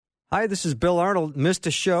Hi, this is Bill Arnold. Missed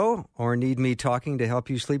a show or need me talking to help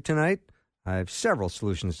you sleep tonight? I have several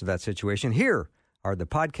solutions to that situation. Here are the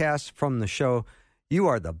podcasts from the show. You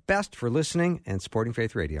are the best for listening and supporting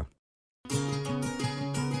Faith Radio.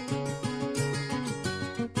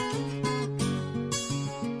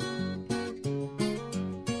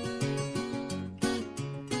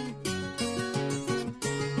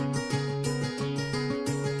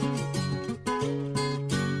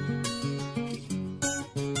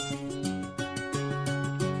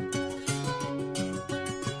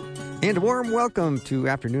 And a warm welcome to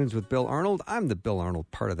Afternoons with Bill Arnold. I'm the Bill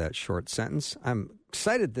Arnold part of that short sentence. I'm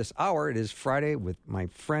excited this hour. It is Friday with my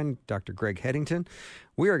friend, Dr. Greg Headington.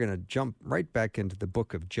 We are going to jump right back into the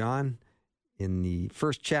book of John. In the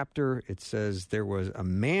first chapter, it says, there was a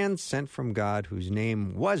man sent from God whose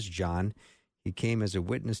name was John. He came as a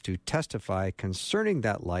witness to testify concerning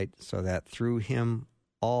that light so that through him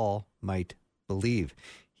all might believe.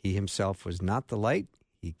 He himself was not the light.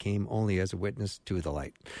 He came only as a witness to the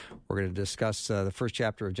light. We're going to discuss the first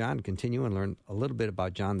chapter of John, continue and learn a little bit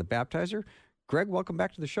about John the Baptizer. Greg, welcome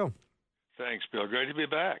back to the show. Thanks, Bill. Great to be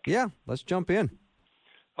back. Yeah, let's jump in.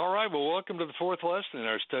 All right, well, welcome to the fourth lesson in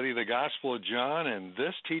our study of the Gospel of John, and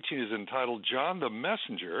this teaching is entitled John the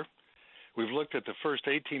Messenger. We've looked at the first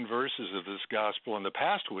 18 verses of this Gospel in the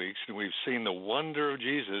past weeks, and we've seen the wonder of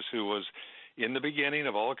Jesus, who was in the beginning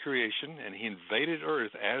of all creation, and he invaded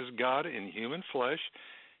earth as God in human flesh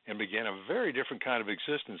and began a very different kind of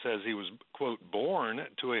existence as he was, quote, born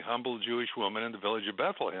to a humble Jewish woman in the village of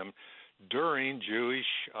Bethlehem during Jewish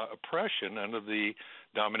oppression under the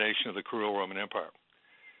domination of the cruel Roman Empire.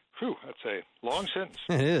 Whew, that's a long sentence.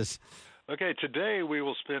 It is. Okay, today we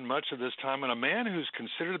will spend much of this time on a man who's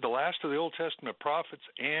considered the last of the Old Testament prophets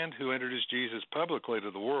and who introduced Jesus publicly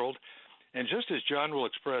to the world. And just as John will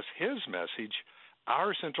express his message,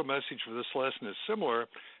 our central message for this lesson is similar,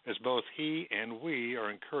 as both he and we are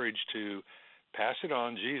encouraged to pass it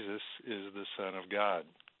on. Jesus is the Son of God.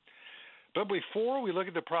 But before we look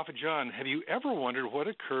at the prophet John, have you ever wondered what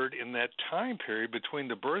occurred in that time period between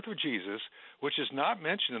the birth of Jesus, which is not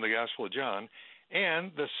mentioned in the Gospel of John,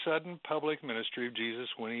 and the sudden public ministry of Jesus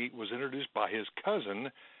when he was introduced by his cousin,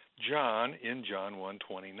 John, in John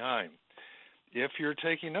 1:29? If you're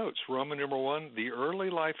taking notes, Roman number 1, the early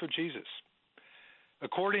life of Jesus.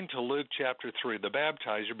 According to Luke chapter 3, the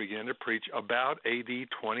baptizer began to preach about AD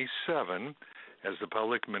 27 as the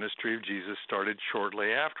public ministry of Jesus started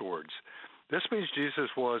shortly afterwards. This means Jesus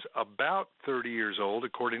was about 30 years old,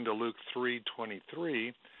 according to Luke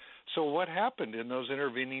 3:23. So what happened in those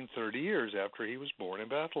intervening 30 years after he was born in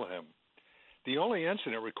Bethlehem? The only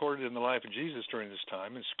incident recorded in the life of Jesus during this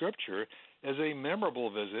time in Scripture is a memorable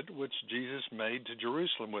visit which Jesus made to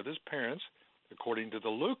Jerusalem with his parents, according to the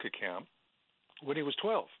Luke account, when he was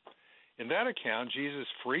 12. In that account, Jesus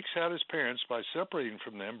freaks out his parents by separating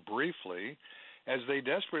from them briefly as they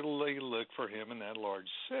desperately look for him in that large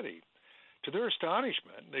city. To their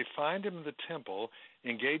astonishment, they find him in the temple,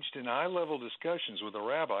 engaged in high-level discussions with the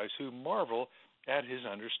rabbis who marvel at his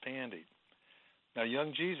understanding. Now,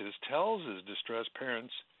 young Jesus tells his distressed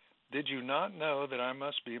parents, "Did you not know that I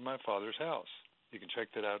must be in my Father's house?" You can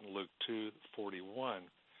check that out in Luke 2:41.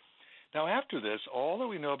 Now, after this, all that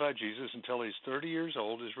we know about Jesus until he's 30 years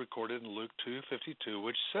old is recorded in Luke 2:52,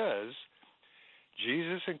 which says,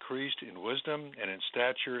 Jesus increased in wisdom and in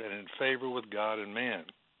stature and in favor with God and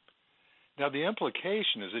man. Now, the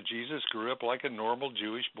implication is that Jesus grew up like a normal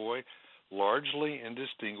Jewish boy, largely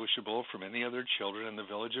indistinguishable from any other children in the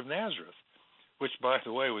village of Nazareth, which, by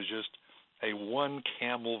the way, was just a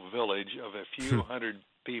one-camel village of a few hundred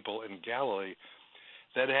people in Galilee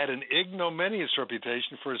that had an ignominious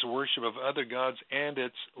reputation for its worship of other gods and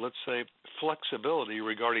its, let's say, flexibility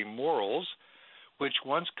regarding morals, which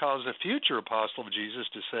once caused a future apostle of Jesus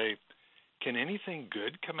to say, "Can anything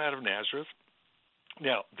good come out of Nazareth?"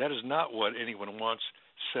 Now, that is not what anyone once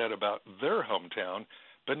said about their hometown,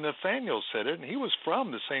 but Nathanael said it, and he was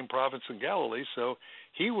from the same province in Galilee, so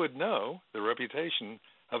he would know the reputation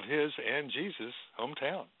of his and Jesus'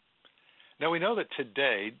 hometown. Now, we know that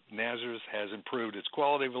today Nazareth has improved its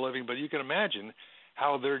quality of living, but you can imagine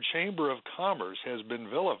how their Chamber of Commerce has been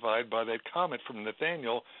vilified by that comment from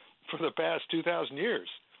Nathanael for the past 2,000 years.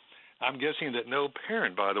 I'm guessing that no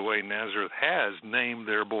parent, by the way, in Nazareth has named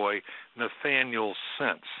their boy Nathanael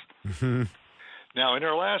since. Now, in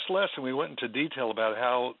our last lesson, we went into detail about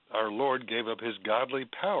how our Lord gave up his godly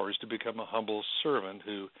powers to become a humble servant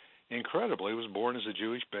who, incredibly, was born as a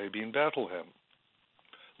Jewish baby in Bethlehem.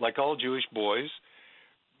 Like all Jewish boys,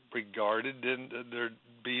 regarded and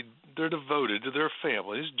they're devoted to their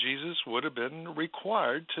families, Jesus would have been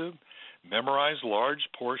required to memorized large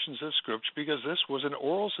portions of Scripture because this was an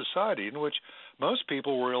oral society in which most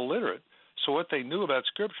people were illiterate, so what they knew about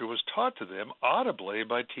Scripture was taught to them audibly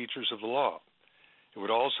by teachers of the law. It would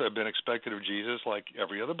also have been expected of Jesus, like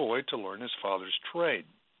every other boy, to learn his father's trade.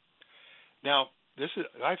 Now,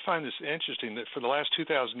 I find this interesting that for the last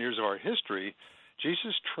 2,000 years of our history,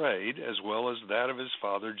 Jesus' trade, as well as that of his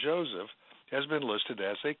father Joseph, has been listed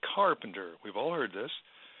as a carpenter. We've all heard this.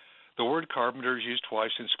 The word carpenter is used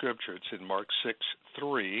twice in Scripture. It's in Mark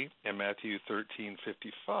 6:3 and Matthew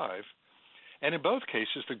 13:55. And in both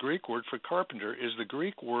cases, the Greek word for carpenter is the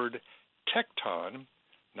Greek word tekton,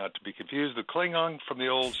 not to be confused with Klingon from the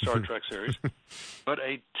old Star Trek series, but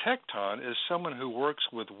a tekton is someone who works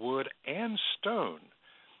with wood and stone.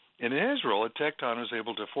 In Israel, a tekton was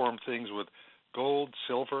able to form things with gold,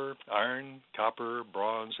 silver, iron, copper,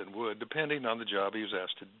 bronze, and wood, depending on the job he was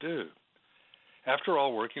asked to do. After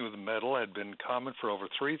all, working with metal had been common for over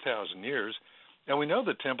 3,000 years, and we know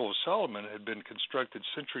the Temple of Solomon had been constructed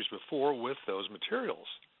centuries before with those materials.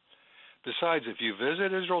 Besides, if you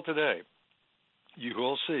visit Israel today, you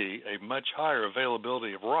will see a much higher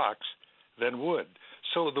availability of rocks than wood.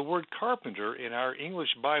 So the word carpenter in our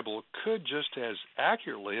English Bible could just as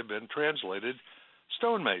accurately have been translated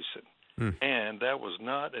stonemason, and that was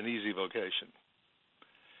not an easy vocation.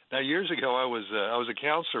 Now, years ago, I was a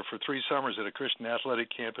counselor for 3 summers at a Christian athletic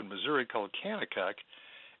camp in Missouri called Kanakuk,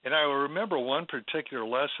 and I remember one particular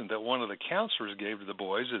lesson that one of the counselors gave to the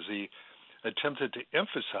boys as he attempted to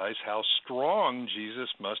emphasize how strong Jesus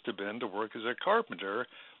must have been to work as a carpenter,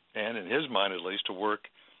 and in his mind at least, to work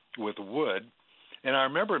with wood. And I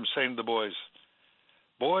remember him saying to the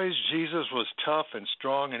boys, Jesus was tough and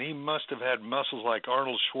strong, and he must have had muscles like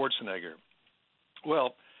Arnold Schwarzenegger.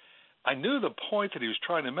 Well, I knew the point that he was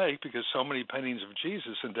trying to make because so many paintings of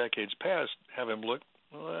Jesus in decades past have him look,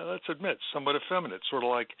 well, let's admit, somewhat effeminate, sort of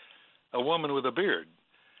like a woman with a beard.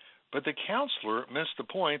 But the counselor missed the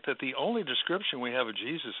point that the only description we have of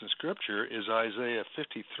Jesus in Scripture is Isaiah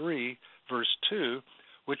 53, verse 2,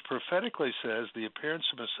 which prophetically says the appearance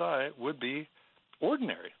of Messiah would be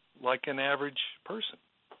ordinary, like an average person.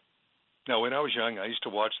 Now, when I was young, I used to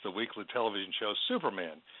watch the weekly television show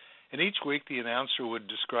Superman, and each week the announcer would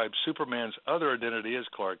describe Superman's other identity as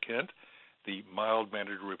Clark Kent, the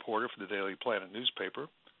mild-mannered reporter for the Daily Planet newspaper.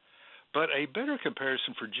 But a better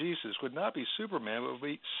comparison for Jesus would not be Superman, but would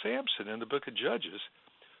be Samson in the book of Judges,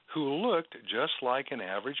 who looked just like an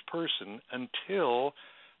average person until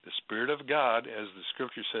the Spirit of God, as the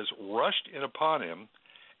Scripture says, rushed in upon him,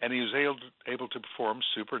 and he was able to perform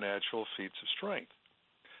supernatural feats of strength.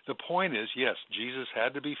 The point is, yes, Jesus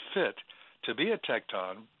had to be fit to be a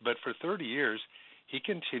tekton, but for 30 years he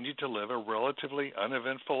continued to live a relatively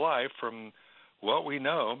uneventful life from what we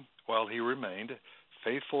know while he remained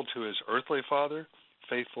faithful to his earthly father,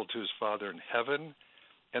 faithful to his Father in heaven,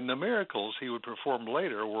 and the miracles he would perform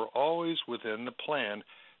later were always within the plan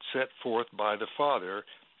set forth by the Father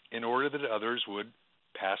in order that others would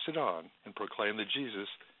pass it on and proclaim that Jesus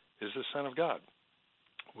is the Son of God,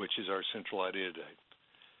 which is our central idea today.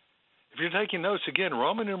 If you're taking notes, again,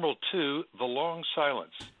 Roman numeral 2, the long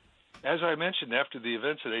silence. As I mentioned, after the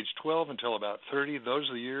events at age 12 until about 30, those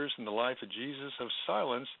are the years in the life of Jesus of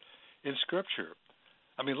silence in Scripture.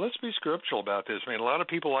 I mean, let's be scriptural about this. I mean, a lot of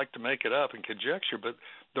people like to make it up and conjecture, but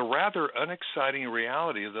the rather unexciting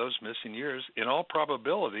reality of those missing years, in all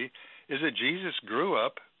probability, is that Jesus grew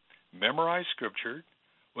up, memorized Scripture,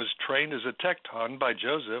 was trained as a tekton by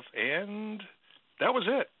Joseph, and that was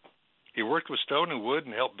it. He worked with stone and wood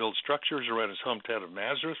and helped build structures around his hometown of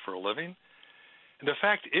Nazareth for a living. And the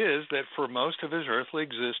fact is that for most of his earthly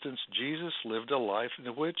existence, Jesus lived a life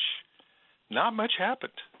in which not much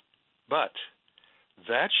happened. But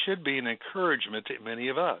that should be an encouragement to many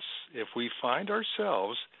of us if we find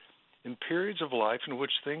ourselves in periods of life in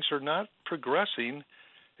which things are not progressing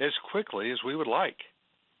as quickly as we would like.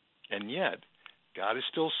 And yet, God is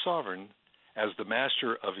still sovereign as the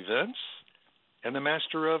master of events and the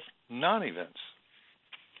master of non-events.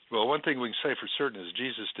 Well, one thing we can say for certain is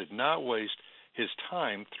Jesus did not waste his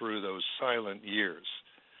time through those silent years.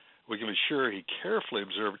 We can be sure he carefully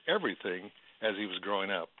observed everything as he was growing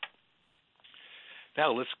up.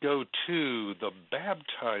 Now let's go to the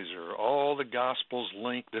baptizer. All the Gospels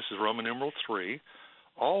link, this is Roman numeral 3,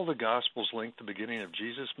 all the Gospels link the beginning of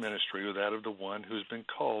Jesus' ministry with that of the one who's been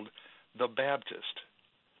called the Baptist.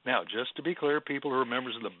 Now, just to be clear, people who are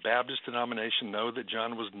members of the Baptist denomination know that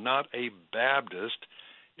John was not a Baptist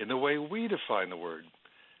in the way we define the word.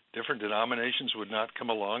 Different denominations would not come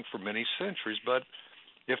along for many centuries, but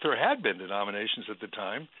if there had been denominations at the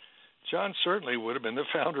time, John certainly would have been the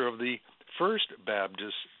founder of the First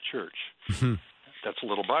Baptist Church. That's a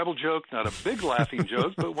little Bible joke, not a big laughing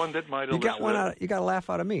joke, but one that might elicit. You got a laugh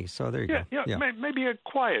out of me, so there you go. Yeah, maybe a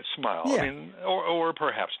quiet smile. Yeah. I mean, or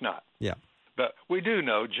perhaps not. Yeah. But we do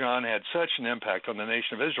know John had such an impact on the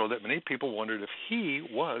nation of Israel that many people wondered if he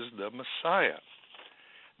was the Messiah.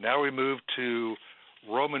 Now we move to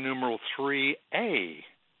Roman numeral 3a,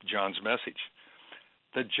 John's message.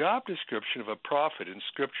 The job description of a prophet in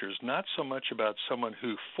Scripture is not so much about someone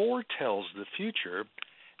who foretells the future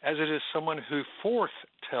as it is someone who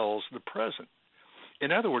foretells the present.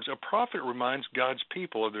 In other words, a prophet reminds God's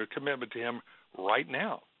people of their commitment to him right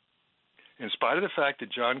now. In spite of the fact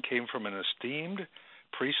that John came from an esteemed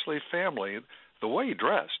priestly family, the way he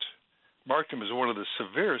dressed marked him as one of the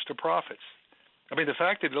severest of prophets. I mean, the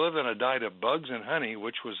fact that he lived on a diet of bugs and honey,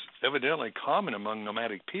 which was evidently common among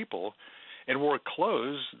nomadic people, and wore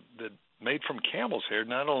clothes that made from camel's hair,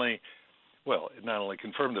 not only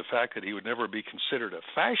confirmed the fact that he would never be considered a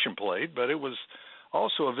fashion plate, but it was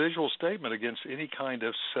also a visual statement against any kind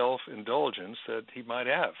of self-indulgence that he might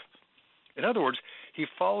have. In other words, he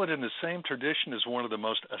followed in the same tradition as one of the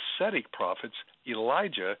most ascetic prophets,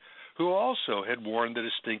 Elijah, who also had worn the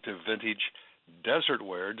distinctive vintage desert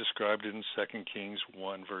wear described in 2 Kings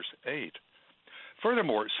 1, verse 8.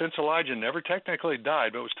 Furthermore, since Elijah never technically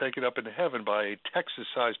died but was taken up into heaven by a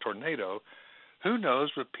Texas-sized tornado, who knows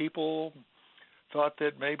but people thought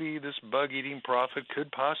that maybe this bug-eating prophet could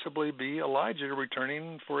possibly be Elijah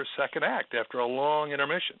returning for a second act after a long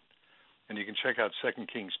intermission. And you can check out 2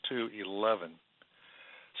 Kings 2:11.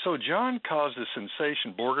 So John caused a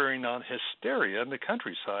sensation bordering on hysteria in the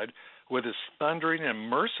countryside with his thundering and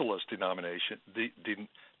merciless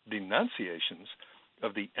denunciations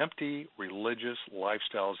of the empty religious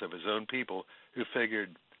lifestyles of his own people who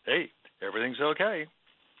figured, hey, everything's okay.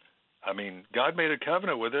 I mean, God made a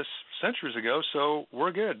covenant with us centuries ago, so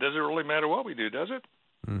we're good. Doesn't really matter what we do, does it?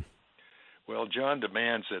 Mm. Well, John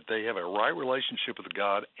demands that they have a right relationship with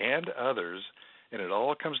God and others, and it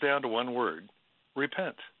all comes down to one word,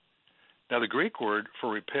 repent. Now, the Greek word for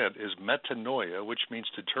repent is metanoia, which means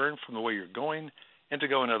to turn from the way you're going and to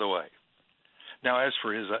go another way. Now, as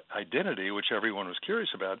for his identity, which everyone was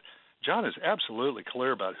curious about, John is absolutely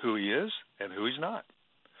clear about who he is and who he's not.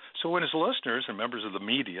 So when his listeners and members of the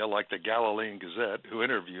media, like the Galilean Gazette, who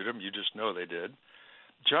interviewed him, you just know they did,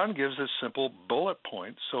 John gives a simple bullet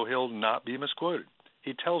point so he'll not be misquoted.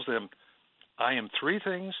 He tells them, I am three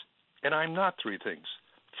things and I'm not three things.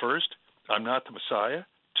 First, I'm not the Messiah.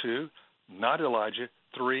 2, not Elijah.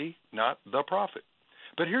 3, not the prophet.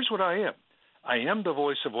 But here's what I am. I am the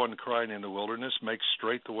voice of one crying in the wilderness, make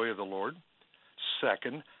straight the way of the Lord.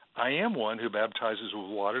 Second, I am one who baptizes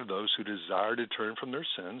with water those who desire to turn from their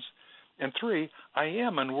sins. And 3, I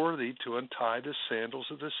am unworthy to untie the sandals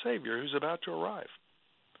of the Savior who's about to arrive.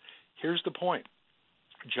 Here's the point.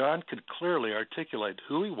 John could clearly articulate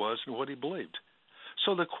who he was and what he believed.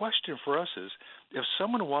 So the question for us is, if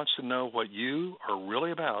someone wants to know what you are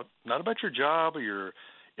really about, not about your job or your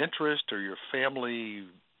interest or your family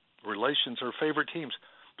relations or favorite teams,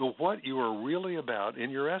 but what you are really about in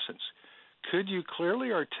your essence, could you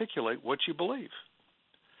clearly articulate what you believe?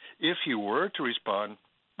 If you were to respond,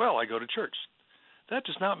 well, I go to church, that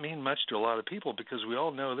does not mean much to a lot of people because we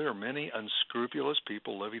all know there are many unscrupulous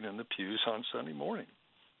people living in the pews on Sunday morning.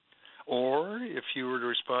 Or if you were to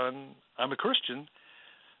respond, I'm a Christian,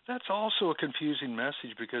 that's also a confusing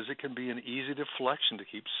message because it can be an easy deflection to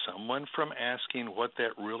keep someone from asking what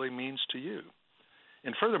that really means to you.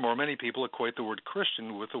 And furthermore, many people equate the word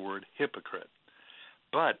Christian with the word hypocrite.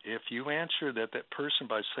 But if you answer that person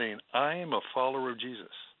by saying, I am a follower of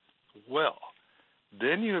Jesus, well,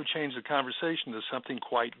 then you have changed the conversation to something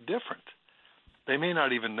quite different. They may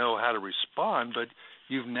not even know how to respond, but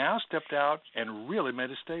you've now stepped out and really made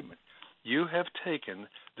a statement. You have taken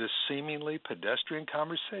this seemingly pedestrian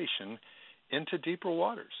conversation into deeper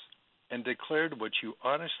waters and declared what you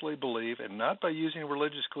honestly believe, and not by using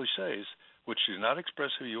religious cliches, which do not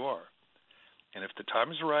express who you are. And if the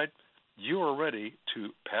time is right, you are ready to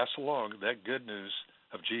pass along that good news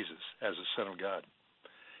of Jesus as the Son of God.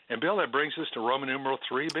 And, Bill, that brings us to Roman numeral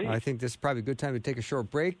 3b. I think this is probably a good time to take a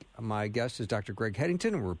short break. My guest is Dr. Greg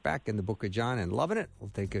Headington, and we're back in the book of John and loving it. We'll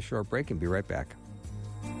take a short break and be right back.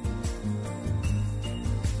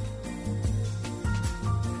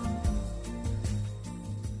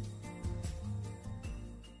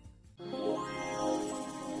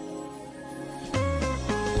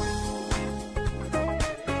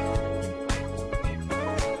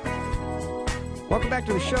 Welcome back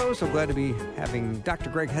to the show. So glad to be having Dr.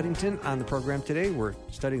 Greg Headington on the program today. We're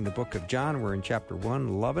studying the book of John. We're in chapter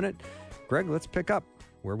 1, loving it. Greg, let's pick up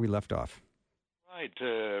where we left off. Right,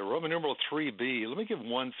 Roman numeral 3b. Let me give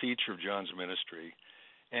one feature of John's ministry.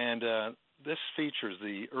 And this features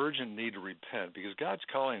the urgent need to repent because God's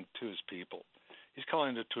calling to his people. He's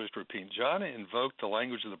calling to us to repent. John invoked the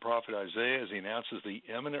language of the prophet Isaiah as he announces the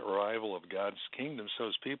imminent arrival of God's kingdom, so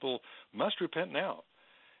his people must repent now.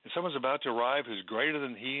 And someone's about to arrive who's greater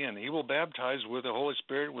than he, and he will baptize with the Holy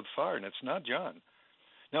Spirit and with fire, and it's not John.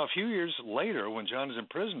 Now, a few years later, when John is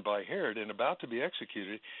imprisoned by Herod and about to be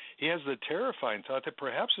executed, he has the terrifying thought that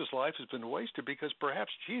perhaps his life has been wasted because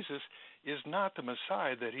perhaps Jesus is not the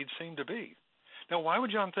Messiah that he'd seemed to be. Now, why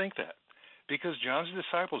would John think that? Because John's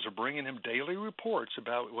disciples are bringing him daily reports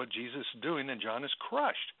about what Jesus is doing, and John is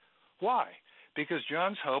crushed. Why? Because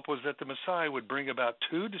John's hope was that the Messiah would bring about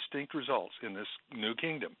two distinct results in this new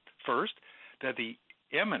kingdom. First, that the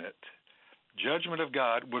imminent judgment of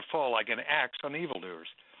God would fall like an axe on evildoers.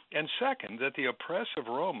 And second, that the oppressive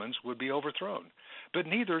Romans would be overthrown. But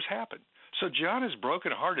neither has happened. So John is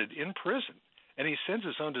brokenhearted in prison, and he sends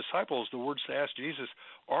his own disciples the words to ask Jesus,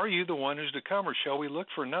 "Are you the one who's to come, or shall we look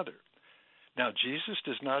for another?" Now, Jesus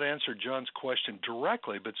does not answer John's question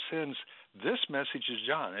directly, but sends this message to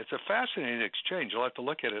John. It's a fascinating exchange. You'll have to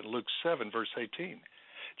look at it in Luke 7, verse 18.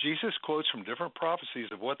 Jesus quotes from different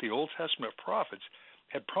prophecies of what the Old Testament prophets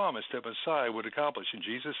had promised that Messiah would accomplish. And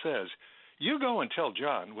Jesus says, "You go and tell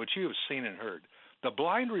John what you have seen and heard. The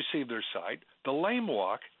blind receive their sight, the lame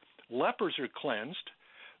walk, lepers are cleansed,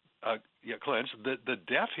 the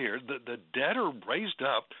deaf hear, the dead are raised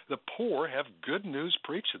up, the poor have good news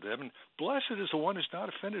preached to them, and blessed is the one who's not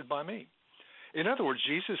offended by me." In other words,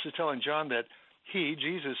 Jesus is telling John that he,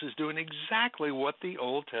 Jesus, is doing exactly what the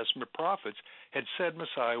Old Testament prophets had said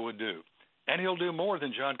Messiah would do. And he'll do more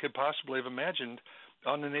than John could possibly have imagined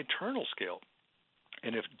on an eternal scale.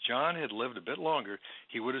 And if John had lived a bit longer,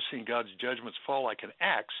 he would have seen God's judgments fall like an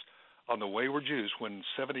axe on the wayward Jews when in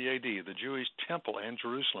 70 A.D. the Jewish temple and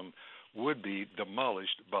Jerusalem would be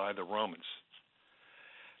demolished by the Romans.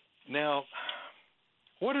 Now,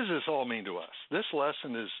 what does this all mean to us? This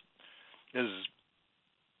lesson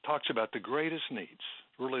talks about the greatest needs,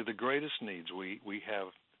 really the greatest needs we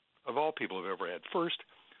have of all people have ever had. First,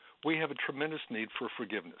 we have a tremendous need for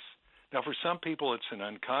forgiveness. Now, for some people, it's an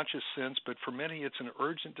unconscious sense, but for many, it's an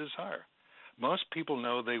urgent desire. Most people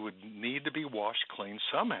know they would need to be washed clean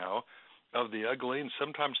somehow of the ugly and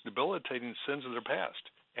sometimes debilitating sins of their past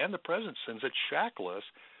and the present sins that shackle us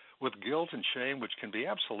with guilt and shame, which can be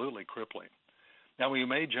absolutely crippling. Now, we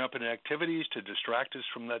may jump into activities to distract us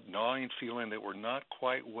from that gnawing feeling that we're not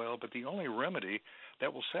quite well, but the only remedy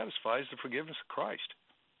that will satisfy is the forgiveness of Christ.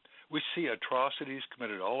 We see atrocities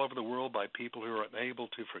committed all over the world by people who are unable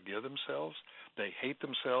to forgive themselves. They hate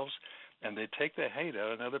themselves, and they take the hate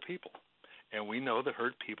out on other people. And we know that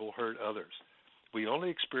hurt people hurt others. We only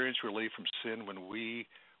experience relief from sin when we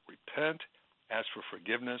repent, ask for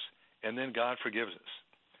forgiveness, and then God forgives us.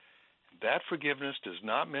 That forgiveness does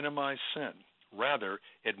not minimize sin. Rather,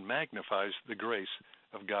 it magnifies the grace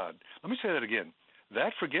of God. Let me say that again.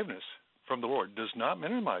 That forgiveness from the Lord does not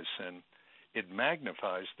minimize sin. It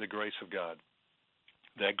magnifies the grace of God.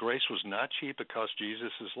 That grace was not cheap. It cost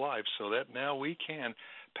Jesus his life so that now we can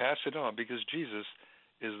pass it on because Jesus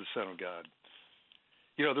is the Son of God.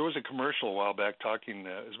 You know, there was a commercial a while back talking,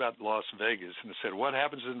 it was about Las Vegas, and it said, "What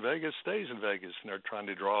happens in Vegas stays in Vegas," and they're trying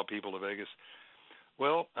to draw people to Vegas.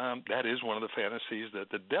 Well, that is one of the fantasies that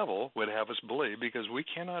the devil would have us believe because we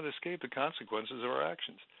cannot escape the consequences of our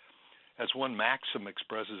actions. As one maxim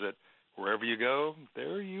expresses it, wherever you go,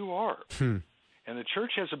 there you are. And the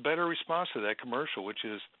church has a better response to that commercial, which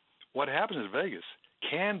is what happens in Vegas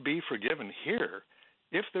can be forgiven here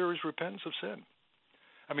if there is repentance of sin.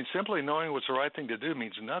 I mean, simply knowing what's the right thing to do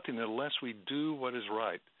means nothing unless we do what is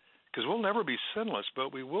right. Because we'll never be sinless,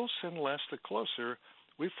 but we will sin less the closer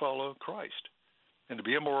we follow Christ. And to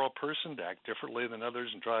be a moral person, to act differently than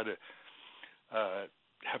others and try to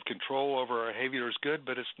have control over our behavior is good,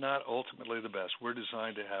 but it's not ultimately the best. We're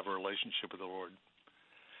designed to have a relationship with the Lord.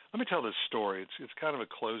 Let me tell this story. It's kind of a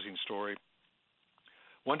closing story.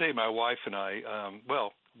 One day my wife and I,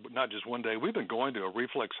 not just one day, we've been going to a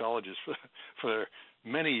reflexologist for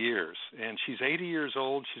many years. And she's 80 years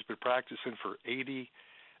old. She's been practicing for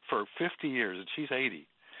 50 years, and she's 80.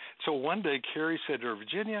 So one day Carrie said to her,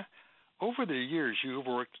 "Virginia, over the years you've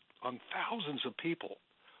worked on thousands of people.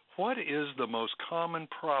 What is the most common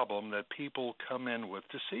problem that people come in with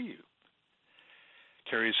to see you?"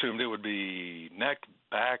 Carrie assumed it would be neck,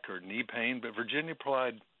 back, or knee pain, but Virginia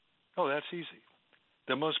replied, "Oh, that's easy.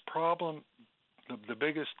 The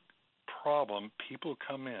biggest problem people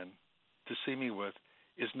come in to see me with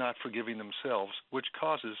is not forgiving themselves, which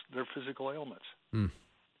causes their physical ailments."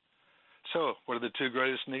 So what are the two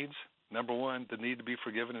greatest needs? Number one, the need to be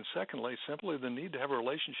forgiven, and secondly, simply the need to have a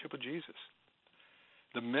relationship with Jesus.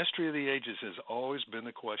 The mystery of the ages has always been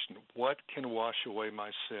the question, what can wash away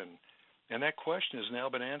my sin? And that question has now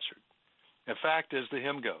been answered. In fact, as the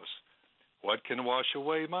hymn goes, what can wash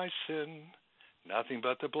away my sin? Nothing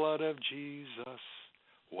but the blood of Jesus.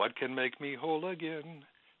 What can make me whole again?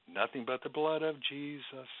 Nothing but the blood of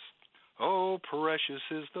Jesus. Oh, precious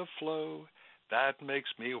is the flow that makes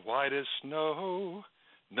me white as snow.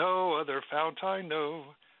 No other fount I know,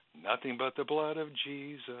 nothing but the blood of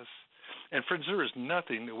Jesus. And friends, there is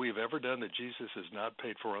nothing that we've ever done that Jesus has not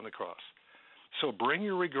paid for on the cross. So bring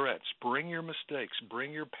your regrets, bring your mistakes,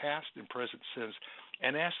 bring your past and present sins,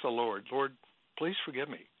 and ask the Lord, Lord, please forgive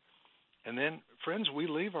me. And then, friends, we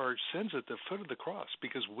leave our sins at the foot of the cross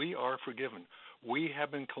because we are forgiven. We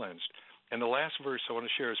have been cleansed. And the last verse I want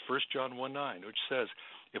to share is 1 John 1:9, which says,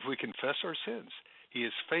 if we confess our sins, he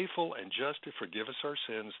is faithful and just to forgive us our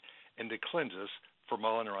sins and to cleanse us from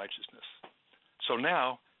all unrighteousness. So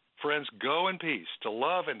now, friends, go in peace to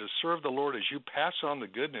love and to serve the Lord as you pass on the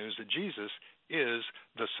good news that Jesus is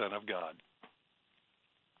the Son of God.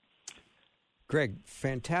 Greg,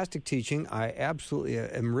 fantastic teaching. I absolutely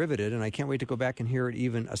am riveted, and I can't wait to go back and hear it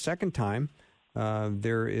even a second time.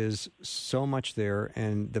 There is so much there,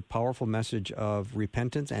 and the powerful message of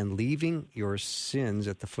repentance and leaving your sins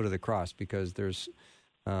at the foot of the cross, because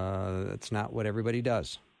it's not what everybody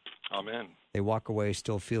does. Amen. They walk away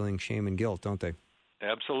still feeling shame and guilt, don't they?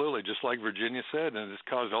 Absolutely, just like Virginia said, and it's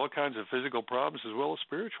caused all kinds of physical problems as well as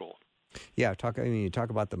spiritual. Yeah, you talk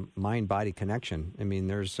about the mind-body connection. I mean,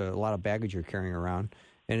 there's a lot of baggage you're carrying around,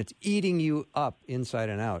 and it's eating you up inside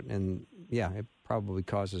and out. And, yeah, it probably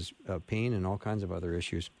causes pain and all kinds of other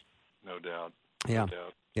issues. No doubt. Yeah. No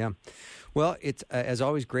doubt. Yeah. Well, it's, as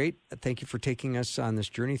always, great. Thank you for taking us on this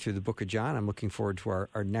journey through the book of John. I'm looking forward to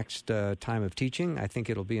our next time of teaching. I think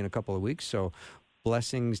it'll be in a couple of weeks. So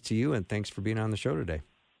blessings to you, and thanks for being on the show today.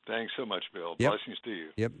 Thanks so much, Bill. Yep. Blessings to you.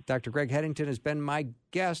 Yep. Dr. Greg Headington has been my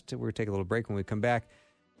guest. We're going to take a little break. When we come back,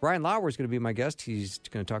 Brian Lauer is going to be my guest. He's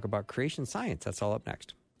going to talk about creation science. That's all up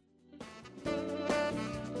next.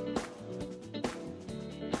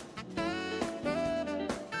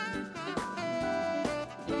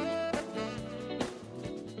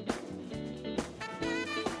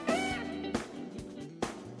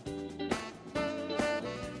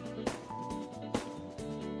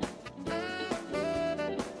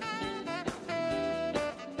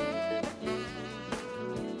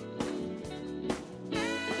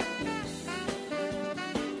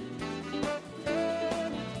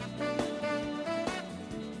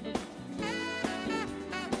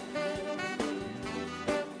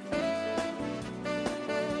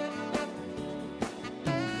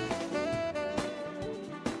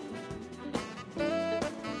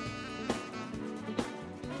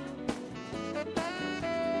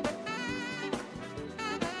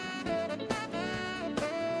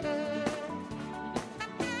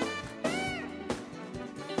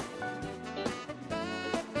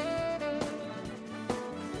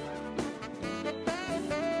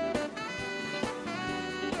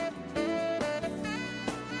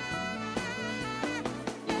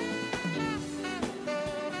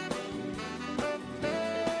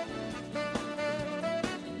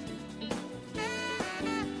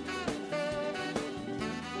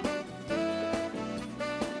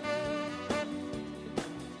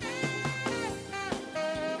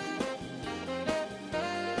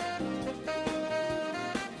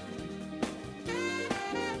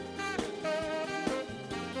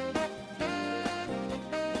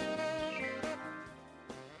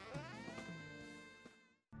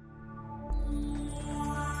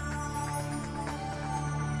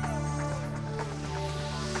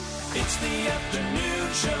 It's the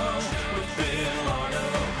afternoon show with Bill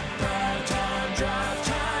Arnold. Prime time, drive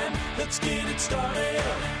time. Let's get it started.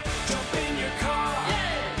 Jump in your car.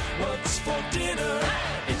 Yeah. What's for dinner?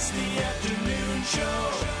 Hey. It's the afternoon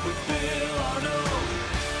show with Bill Arnold.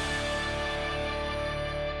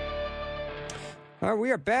 All right,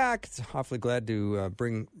 we are back. Awfully glad to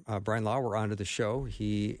bring Brian Lauer onto the show.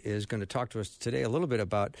 He is going to talk to us today a little bit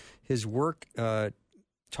about his work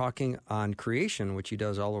talking on creation, which he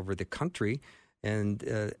does all over the country.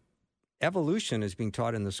 And evolution is being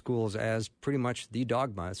taught in the schools as pretty much the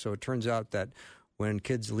dogma. So it turns out that when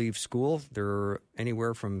kids leave school, they're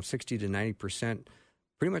anywhere from 60 to 90%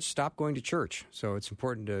 pretty much stop going to church. So it's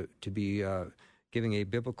important to be giving a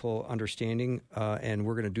biblical understanding, and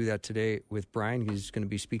we're going to do that today with Brian. He's going to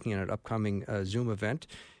be speaking at an upcoming Zoom event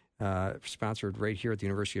sponsored right here at the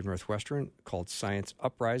University of Northwestern called Science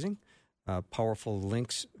Uprising. powerful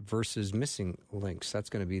links versus missing links. That's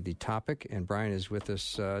going to be the topic, and Brian is with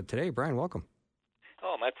us today. Brian, welcome.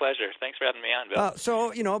 Oh, my pleasure. Thanks for having me on, Bill.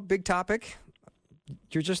 So, big topic.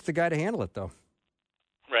 You're just the guy to handle it, though.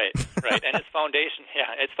 Right. And it's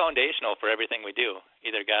foundational for everything we do.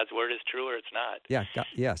 Either God's word is true or it's not. Yeah,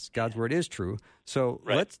 yes, God's word is true. So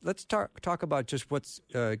let's talk about just what's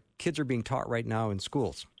kids are being taught right now in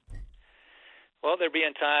schools. Well, they're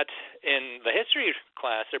being taught in the history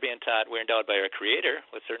class, they're being taught we're endowed by our Creator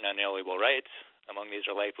with certain unalienable rights. Among these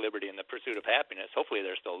are life, liberty, and the pursuit of happiness. Hopefully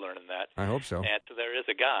they're still learning that. I hope so. And so there is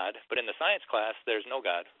a God, but in the science class, there's no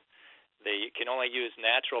God. They can only use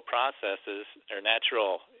natural processes or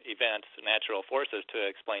natural events, natural forces to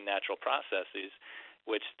explain natural processes,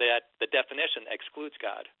 which the definition excludes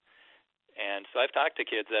God. And so I've talked to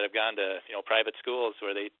kids that have gone to private schools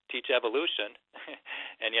where they teach evolution,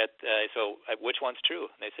 and yet which one's true?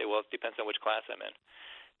 And they say, well, it depends on which class I'm in.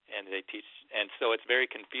 And they teach, and so it's very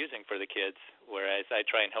confusing for the kids. Whereas I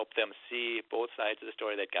try and help them see both sides of the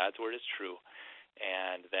story, that God's word is true,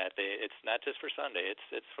 and that it's not just for Sunday;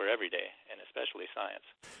 it's for every day, and especially science.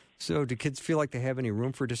 So, do kids feel like they have any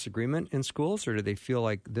room for disagreement in schools, or do they feel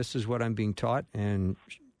like this is what I'm being taught, and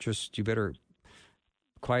just you better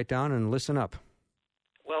quiet down and listen up?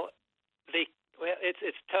 Well,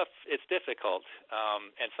 it's tough. It's difficult,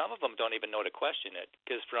 and some of them don't even know to question it,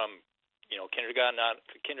 because from kindergarten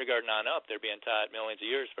on up, they're being taught millions of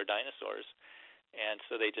years for dinosaurs, and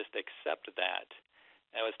so they just accept that.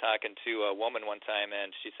 I was talking to a woman one time,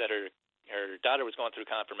 and she said her daughter was going through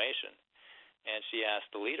confirmation, and she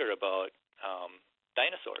asked the leader about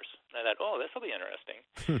dinosaurs. And I thought, oh, this will be interesting.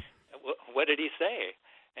 What did he say?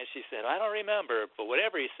 And she said, I don't remember, but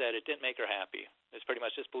whatever he said, it didn't make her happy. It's pretty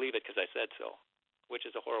much just believe it because I said so, which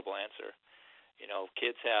is a horrible answer.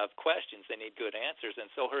 Kids have questions. They need good answers. And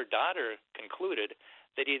so her daughter concluded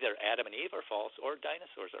that either Adam and Eve are false or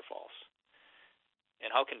dinosaurs are false. And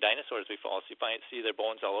how can dinosaurs be false? You see their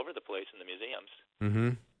bones all over the place in the museums.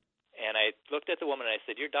 Mm-hmm. And I looked at the woman and I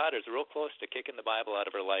said, your daughter's real close to kicking the Bible out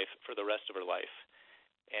of her life for the rest of her life.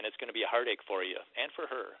 And it's going to be a heartache for you and for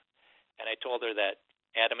her. And I told her that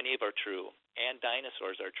Adam and Eve are true and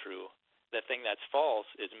dinosaurs are true. The thing that's false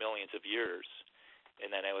is millions of years. And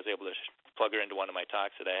then I was able to plug her into one of my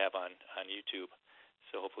talks that I have on YouTube.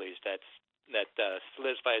 So hopefully that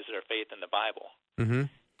solidifies their faith in the Bible. Mm-hmm.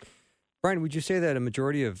 Brian, would you say that a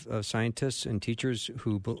majority of scientists and teachers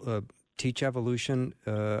who teach evolution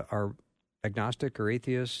are agnostic or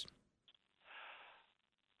atheists?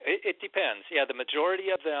 It depends. Yeah, the majority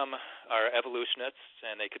of them are evolutionists,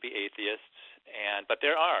 and they could be atheists. But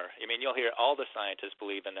there are. You'll hear all the scientists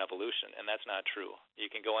believe in evolution, and that's not true. You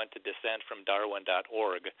can go into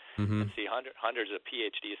dissentfromdarwin.org and see hundreds of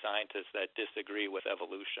PhD scientists that disagree with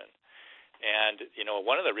evolution. And,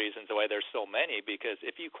 one of the reasons why there's so many, because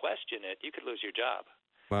if you question it, you could lose your job.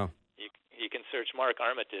 Wow. You can search Mark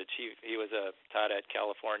Armitage. He was taught at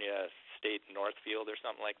California State Northfield or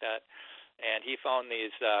something like that. And he found they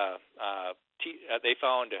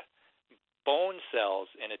found bone cells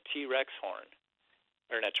in a T-Rex horn,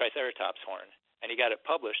 or in a Triceratops horn. And he got it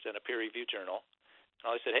published in a peer-reviewed journal.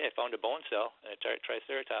 And he said, hey, I found a bone cell in a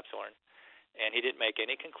Triceratops horn. And he didn't make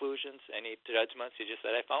any conclusions, any judgments. He just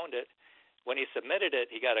said, I found it. When he submitted it,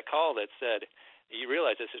 he got a call that said, you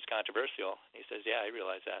realize this is controversial? He says, yeah, I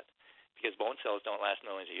realize that, because bone cells don't last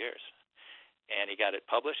millions of years. And he got it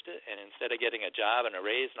published, and instead of getting a job and a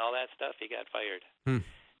raise and all that stuff, he got fired.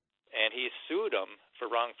 And he sued him for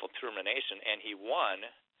wrongful termination, and he won,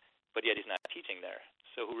 but yet he's not teaching there.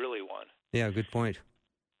 So who really won? Yeah, good point.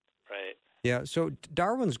 Right. Yeah, so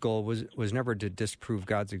Darwin's goal was never to disprove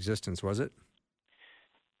God's existence, was it?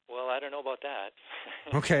 Well, I don't know about that.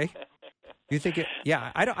 Okay. You think it?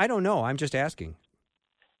 Yeah, I don't know. I'm just asking.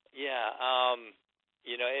 Yeah,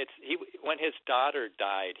 when his daughter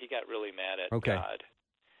died, he got really mad at God.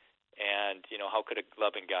 And how could a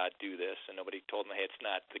loving God do this? And nobody told him, hey, it's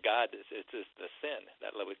not the God. It's just the sin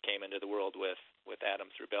that came into the world with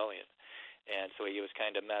Adam's rebellion. And so he was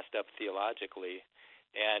kind of messed up theologically.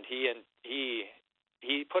 And he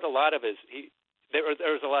put a lot of there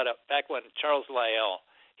was a lot of, back when Charles Lyell,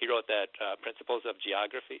 he wrote that Principles of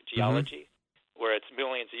Geology, where it's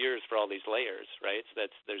millions of years for all these layers, right? So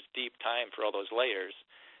there's deep time for all those layers.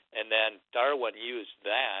 And then Darwin used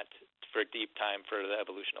that for deep time for the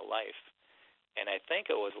evolution of life. And I think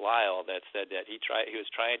it was Lyell that said that he was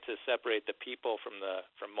trying to separate the people from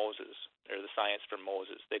Moses, or the science from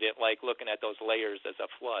Moses. They didn't like looking at those layers as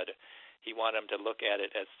a flood. He wanted them to look at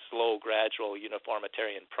it as slow, gradual,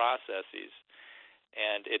 uniformitarian processes.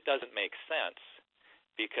 And it doesn't make sense,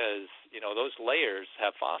 because those layers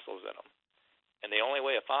have fossils in them. And the only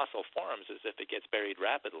way a fossil forms is if it gets buried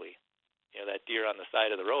rapidly. That deer on the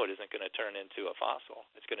side of the road isn't going to turn into a fossil.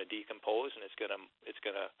 It's going to decompose, and it's going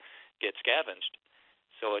to get scavenged.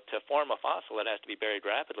 So to form a fossil, it has to be buried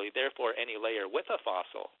rapidly. Therefore, any layer with a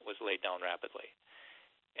fossil was laid down rapidly.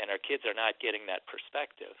 And our kids are not getting that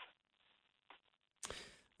perspective.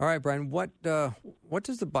 All right, Brian, what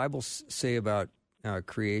does the Bible say about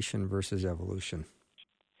creation versus evolution?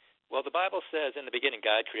 Well, the Bible says, in the beginning,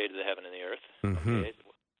 God created the heaven and the earth. Mm-hmm. Okay?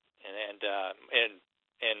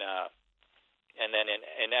 And then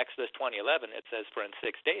in Exodus 20:11, it says, "For in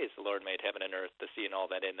 6 days the Lord made heaven and earth, the sea and all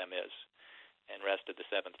that in them is, and rested the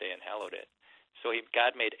seventh day and hallowed it." So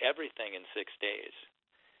God made everything in 6 days.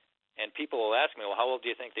 And people will ask me, well, how old do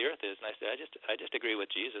you think the earth is? And I say, I just agree with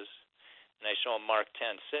Jesus. And I show them Mark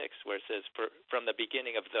 10:6, where it says, from the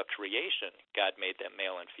beginning of the creation, God made them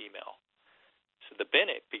male and female. So the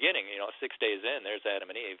beginning, 6 days in, there's Adam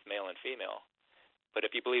and Eve, male and female. But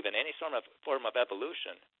if you believe in any form of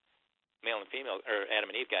evolution, male and female, or Adam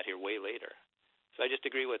and Eve got here way later. So I just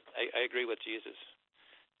agree with Jesus.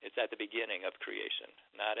 It's at the beginning of creation,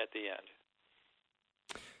 not at the end.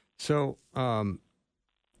 So,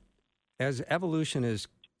 as evolution is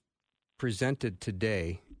presented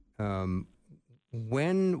today,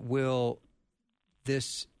 when will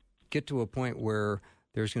this get to a point where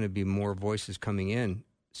there's going to be more voices coming in,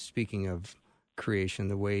 speaking of creation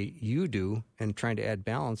the way you do, and trying to add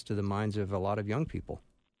balance to the minds of a lot of young people?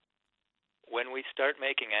 When we start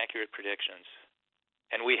making accurate predictions,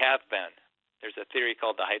 and we have been, there's a theory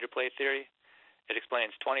called the hydroplate theory. It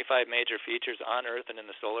explains 25 major features on Earth and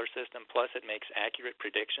in the solar system, plus it makes accurate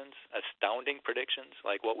predictions, astounding predictions,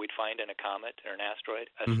 like what we'd find in a comet or an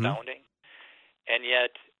asteroid, astounding. Mm-hmm. And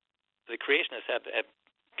yet the creationists have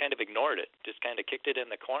kind of ignored it, just kind of kicked it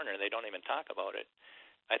in the corner. They don't even talk about it.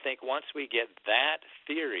 I think once we get that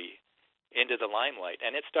theory into the limelight,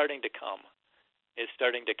 and it's starting to come.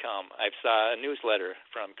 I saw a newsletter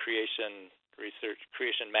from Creation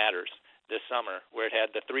Matters this summer, where it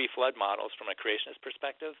had the 3 flood models from a creationist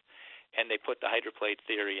perspective, and they put the hydroplate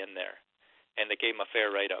theory in there, and they gave them a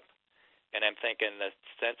fair write-up. And I'm thinking the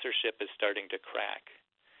censorship is starting to crack.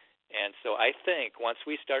 And so I think once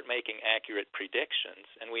we start making accurate predictions,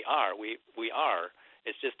 and we are,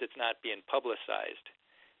 it's just it's not being publicized.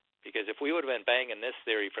 Because if we would have been banging this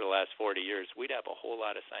theory for the last 40 years, we'd have a whole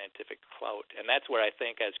lot of scientific clout. And that's where I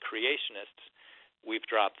think as creationists, we've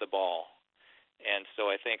dropped the ball. And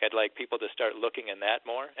so I think I'd like people to start looking in that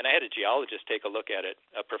more. And I had a geologist take a look at it,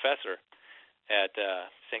 a professor at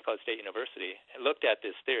St. Cloud State University, and looked at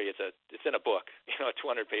this theory. It's in a book, a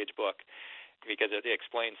 200-page book, because it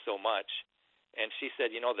explains so much. And she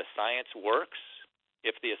said, the science works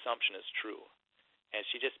if the assumption is true. And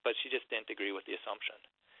she just didn't agree with the assumption.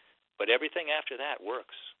 But everything after that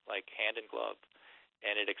works like hand in glove.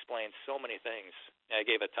 And it explains so many things. I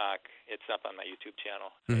gave a talk. It's up on my YouTube channel.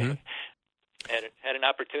 Mm-hmm. Had an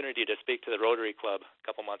opportunity to speak to the Rotary Club a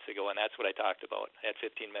couple months ago, and that's what I talked about. I had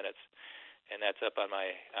 15 minutes. And that's up on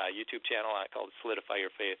my YouTube channel. I call it Solidify Your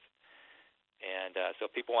Faith. And so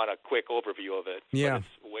if people want a quick overview of it, but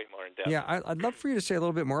it's way more in depth. Yeah, I'd love for you to say a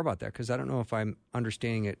little bit more about that, because I don't know if I'm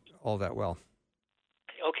understanding it all that well.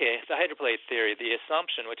 Okay, the hydroplate theory, the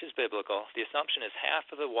assumption, which is biblical, the assumption is half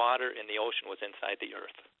of the water in the ocean was inside the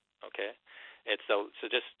earth. Okay, it's so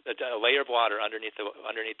just a layer of water underneath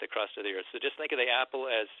the crust of the earth. So just think of the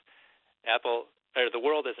the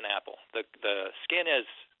world as an apple. The skin is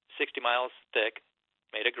 60 miles thick,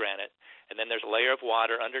 made of granite, and then there's a layer of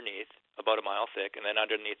water underneath, about a mile thick, and then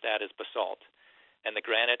underneath that is basalt, and the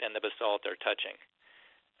granite and the basalt are touching.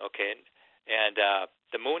 Okay. And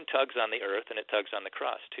the moon tugs on the earth, and it tugs on the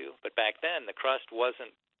crust, too. But back then, the crust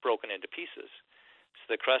wasn't broken into pieces. So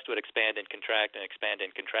the crust would expand and contract and expand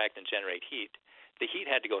and contract and generate heat. The heat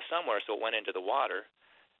had to go somewhere, so it went into the water.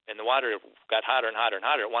 And the water got hotter and hotter and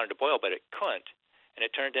hotter. It wanted to boil, but it couldn't. And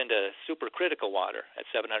it turned into supercritical water at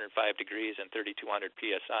 705 degrees and 3,200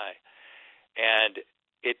 psi. And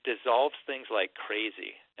it dissolves things like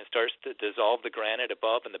crazy and starts to dissolve the granite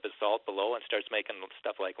above and the basalt below, and starts making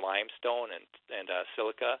stuff like limestone and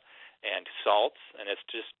silica and salts, and it's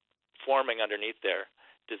just forming underneath there,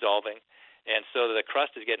 dissolving. And so the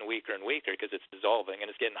crust is getting weaker and weaker because it's dissolving, and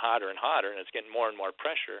it's getting hotter and hotter, and it's getting more and more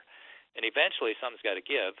pressure. And eventually something's got to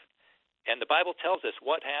give. And the Bible tells us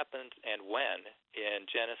what happened and when in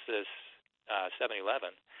Genesis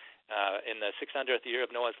 7:11. In the 600th year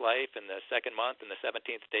of Noah's life, in the second month, in the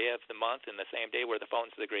 17th day of the month, in the same day were the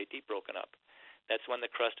fountains of the great deep broken up. That's when the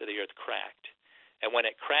crust of the earth cracked. And when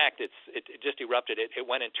it cracked, it just erupted. It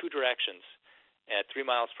went in 2 directions at 3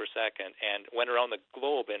 miles per second and went around the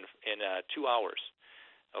globe in 2 hours.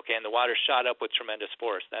 Okay, and the water shot up with tremendous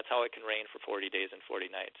force. That's how it can rain for 40 days and 40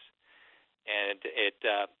 nights. And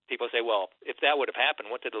people say, well, if that would have happened,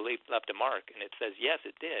 what did it left a mark? And it says, yes,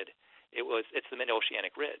 it did. It's the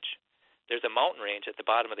mid-oceanic ridge. There's a mountain range at the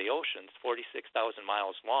bottom of the ocean, 46,000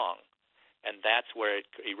 miles long, and that's where it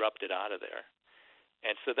erupted out of there.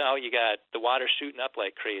 And so now you got the water shooting up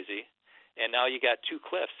like crazy, and now you got two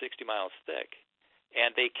cliffs 60 miles thick.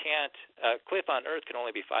 And they can't, a cliff on Earth can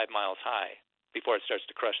only be 5 miles high before it starts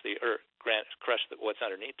to crush the Earth, what's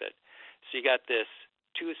underneath it. So you got this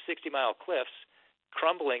two 60-mile cliffs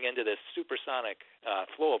crumbling into this supersonic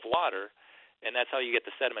flow of water, and that's how you get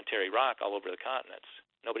the sedimentary rock all over the continents.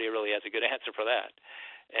 Nobody really has a good answer for that.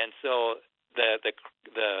 And so the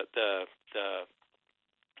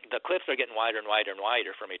cliffs are getting wider and wider and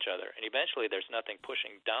wider from each other, and eventually there's nothing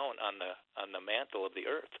pushing down on the mantle of the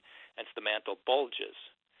Earth. And so the mantle bulges.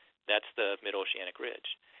 That's the mid-oceanic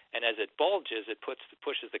ridge. And as it bulges, it puts the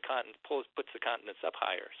continents up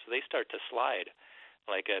higher. So they start to slide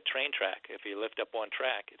like a train track. If you lift up one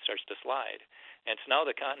track, it starts to slide. And so now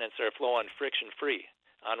the continents are flowing friction-free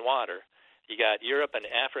on water. You got Europe and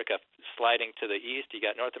Africa sliding to the east. You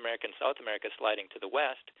got North America and South America sliding to the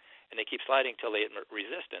west. And they keep sliding till they hit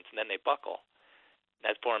resistance, and then they buckle.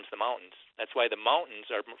 That forms the mountains. That's why the mountains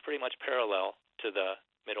are pretty much parallel to the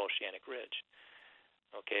mid-oceanic ridge.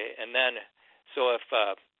 Okay, and then so if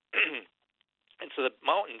and so the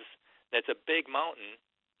mountains, that's a big mountain,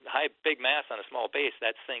 big mass on a small base,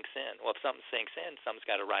 that sinks in. Well, if something sinks in, something's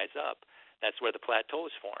got to rise up. That's where the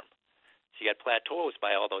plateaus form. So you got plateaus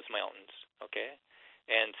by all those mountains. Okay,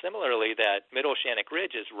 and similarly, that mid-oceanic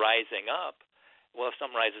ridge is rising up. Well, if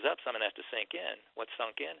something rises up, something has to sink in. What's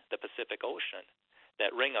sunk in? The Pacific Ocean.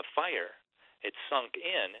 That ring of fire, it's sunk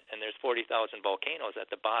in, and there's 40,000 volcanoes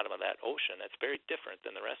at the bottom of that ocean. That's very different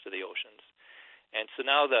than the rest of the oceans. And so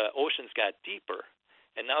now the oceans got deeper,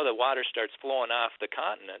 and now the water starts flowing off the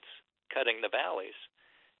continents, cutting the valleys.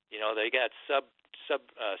 You know, they got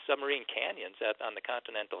submarine canyons on the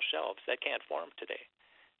continental shelves. That can't form today.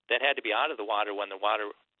 That had to be out of the water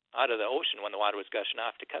out of the ocean when the water was gushing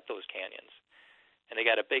off to cut those canyons. And they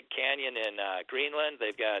got a big canyon in Greenland.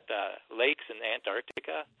 They've got lakes in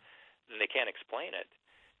Antarctica, and they can't explain it.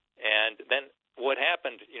 And then what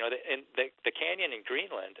happened, you know, the canyon in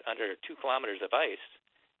Greenland under 2 kilometers of ice,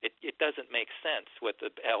 it doesn't make sense with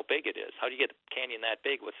how big it is. How do you get a canyon that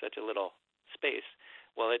big with such a little space?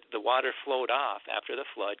 Well, the water flowed off after the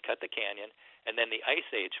flood, cut the canyon, and then the ice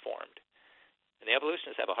age formed. And the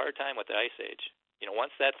evolutionists have a hard time with the ice age. You know,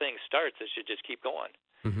 once that thing starts, it should just keep going.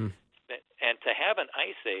 Mm-hmm. And to have an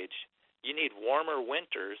ice age, you need warmer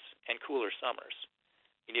winters and cooler summers.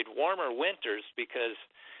 You need warmer winters because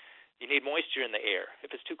you need moisture in the air.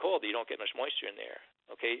 If it's too cold, you don't get much moisture in the air.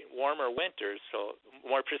 Okay, warmer winters, so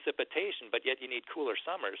more precipitation, but yet you need cooler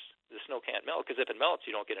summers. The snow can't melt, because if it melts,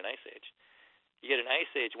 you don't get an ice age. You get an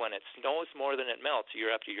ice age when it snows more than it melts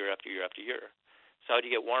year after year after year after year. So how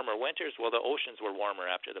do you get warmer winters? Well, the oceans were warmer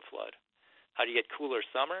after the flood. How do you get cooler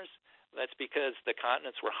summers? That's because the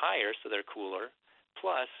continents were higher, so they're cooler,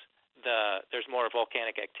 plus there's more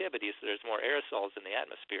volcanic activity, so there's more aerosols in the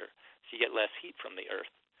atmosphere, so you get less heat from the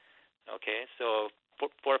Earth. Okay, so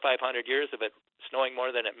 400 or 500 years of it snowing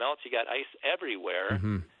more than it melts, you got ice everywhere,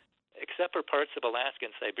 except for parts of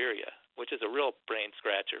Alaska and Siberia, which is a real brain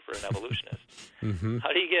scratcher for an evolutionist.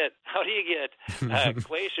 How do you get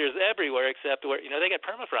glaciers everywhere except where, you know, they got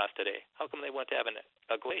permafrost today. How come they wouldn't have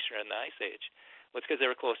a glacier in the ice age? Well, it's because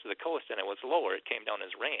they were close to the coast and it was lower. It came down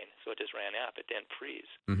as rain, so it just ran up. It didn't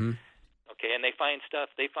freeze. Okay, and they find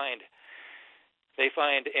stuff. They find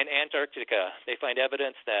in Antarctica, they find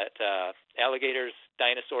evidence that alligators,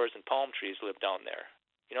 dinosaurs, and palm trees live down there.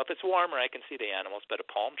 You know, if it's warmer, I can see the animals, but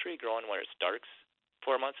a palm tree growing where it's dark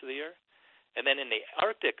 4 months of the year? And then in the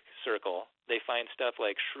Arctic Circle, they find stuff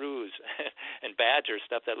like shrews and badgers,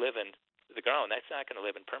 stuff that live in the ground. That's not going to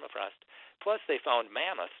live in permafrost. Plus, they found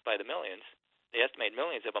mammoths by the millions. They estimate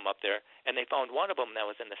millions of them up there, and they found one of them that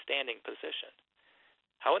was in the standing position.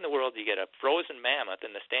 How in the world do you get a frozen mammoth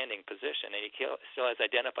in the standing position and he still has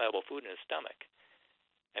identifiable food in his stomach?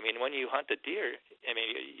 I mean, when you hunt a deer, I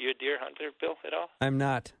mean, you a deer hunter, Bill, at all? I'm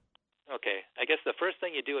not. Okay. I guess the first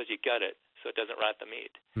thing you do is you gut it so it doesn't rot the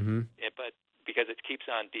meat. But because it keeps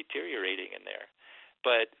on deteriorating in there.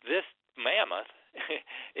 But this mammoth,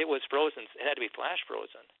 it was frozen. It had to be flash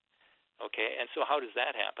frozen. Okay, and so how does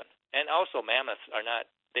that happen? And also, mammoths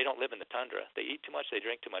they don't live in the tundra. They eat too much, they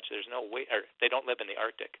drink too much. There's no way, or they don't live in the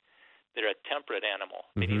Arctic. They're a temperate animal.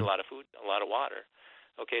 They need a lot of food, a lot of water.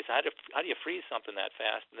 Okay, so how do you freeze something that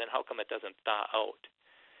fast, and then how come it doesn't thaw out?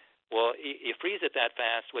 Well, you freeze it that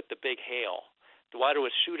fast with the big hail. the water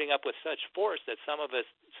was shooting up with such force that some of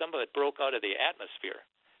it broke out of the atmosphere,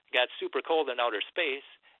 got super cold in outer space,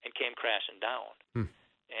 and came crashing down.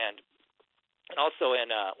 And also,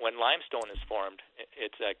 when limestone is formed,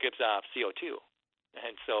 it gives off CO2,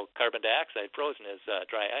 and so carbon dioxide frozen is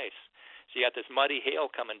dry ice. So you got this muddy hail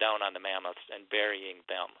coming down on the mammoths and burying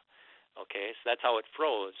them. Okay, so that's how it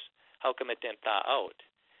froze. How come it didn't thaw out?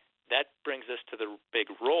 That brings us to the big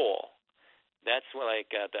roll. That's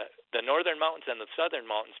like the northern mountains and the southern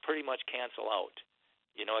mountains pretty much cancel out,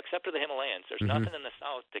 except for the Himalayas. There's nothing in the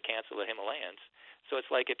south to cancel the Himalayas. So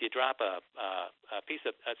it's like if you drop a piece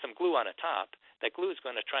of some glue on the top, that glue is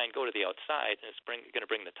going to try and go to the outside, and it's going to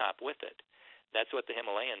bring the top with it. That's what the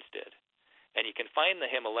Himalayas did. And you can find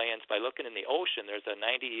the Himalayas by looking in the ocean. There's a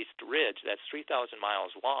 90 east ridge that's 3,000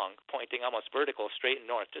 miles long, pointing almost vertical, straight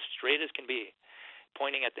north, just straight as can be,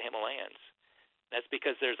 pointing at the Himalayas. That's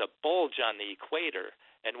because there's a bulge on the equator,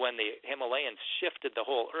 and when the Himalayas shifted the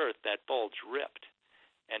whole Earth, that bulge ripped.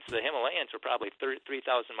 And so the Himalayas were probably 3,000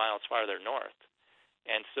 miles farther north.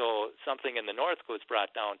 And so something in the north was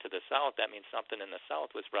brought down to the south. That means something in the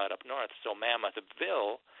south was brought up north. So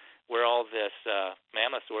Mammothville, where all this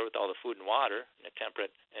mammoths were with all the food and water in a temperate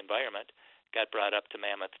environment, got brought up to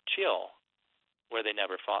Mammoth Chill, where they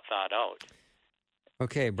never thawed out.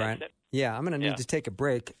 Okay, Brian. Yeah, I'm going to need to take a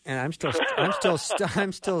break, and I'm still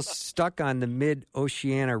stuck on the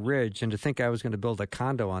mid-Oceania Ridge, and to think I was going to build a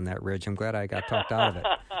condo on that ridge, I'm glad I got talked out of it.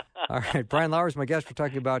 All right, Brian Lauer is my guest. We're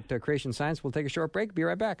talking about creation science. We'll take a short break. Be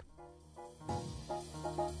right back.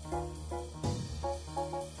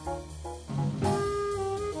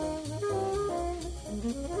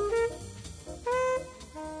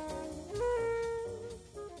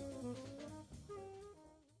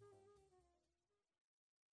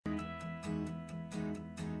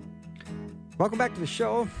 Welcome back to the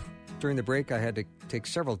show. During the break, I had to take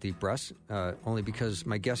several deep breaths, only because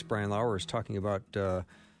my guest, Brian Lauer, is talking about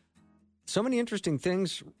so many interesting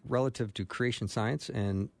things relative to creation science.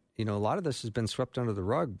 And, a lot of this has been swept under the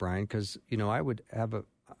rug, Brian, because, I would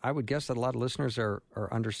guess that a lot of listeners are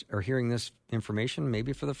hearing this information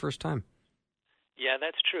maybe for the first time. Yeah,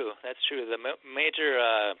 that's true. That's true. The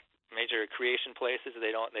major creation places,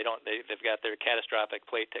 they've got their catastrophic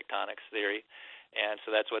plate tectonics theory, and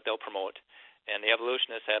so that's what they'll promote. And the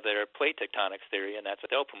evolutionists have their plate tectonics theory, and that's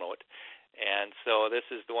what they'll promote. And so this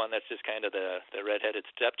is the one that's just kind of the redheaded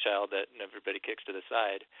stepchild that everybody kicks to the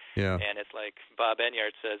side. Yeah. And it's like Bob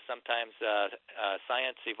Enyart says, sometimes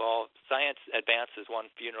science advances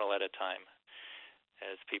one funeral at a time.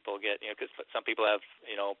 As people get, because some people have,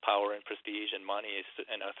 power and prestige and money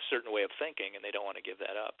and a certain way of thinking, and they don't want to give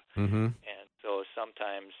that up. Mm-hmm. And so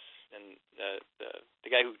sometimes, and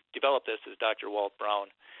the guy who developed this is Dr. Walt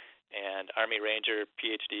Brown, and Army Ranger,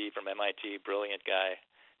 PhD from MIT, brilliant guy.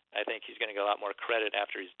 I think he's going to get a lot more credit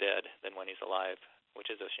after he's dead than when he's alive, which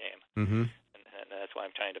is a shame. Mm-hmm. And that's why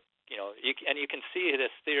I'm trying to, you can see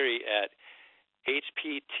this theory at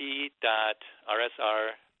hpt.rsr.org,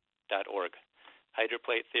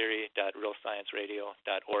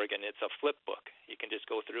 hydroplatetheory.realscienceradio.org, and it's a flip book. You can just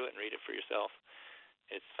go through it and read it for yourself.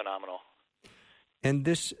 It's phenomenal. And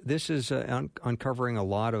this is uncovering a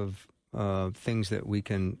lot of things that we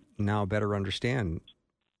can now better understand.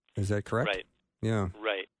 Is that correct? Right. Yeah.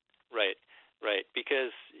 Right.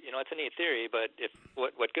 Because it's a neat theory, but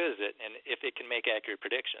what good is it? And if it can make accurate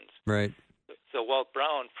predictions. Right. So Walt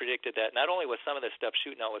Brown predicted that not only was some of this stuff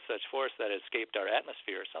shooting out with such force that it escaped our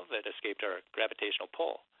atmosphere, some of it escaped our gravitational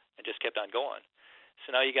pull and just kept on going.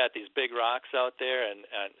 So now you got these big rocks out there, and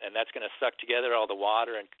that's going to suck together all the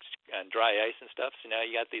water and dry ice and stuff. So now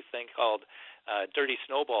you got these things called dirty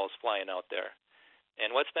snowballs flying out there.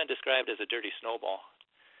 And what's been described as a dirty snowball?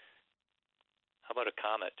 How about a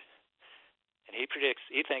comet? And he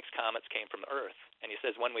thinks comets came from the Earth. And he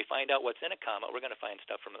says when we find out what's in a comet, we're going to find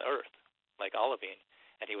stuff from the Earth, like olivine.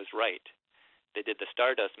 And he was right. They did the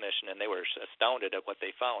Stardust mission, and they were astounded at what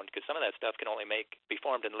they found, because some of that stuff can only be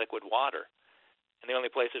formed in liquid water. And the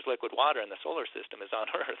only place there's liquid water in the solar system is on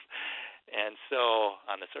Earth. And so,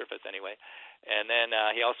 on the surface anyway. And then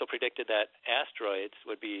he also predicted that asteroids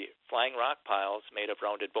would be flying rock piles made of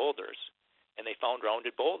rounded boulders. And they found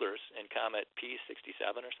rounded boulders in Comet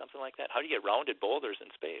P67 or something like that. How do you get rounded boulders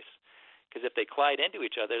in space? Because if they collide into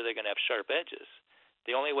each other, they're going to have sharp edges.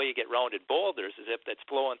 The only way you get rounded boulders is if it's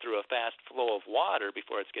flowing through a fast flow of water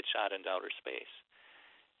before it gets shot into outer space.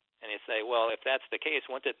 And you say, well, if that's the case,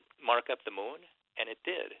 wouldn't it mark up the moon? And it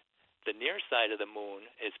did. The near side of the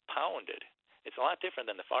moon is pounded. It's a lot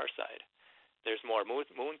different than the far side. There's more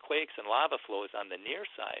moonquakes and lava flows on the near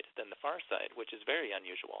side than the far side, which is very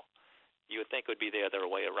unusual. You would think it would be the other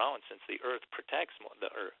way around, since the Earth protects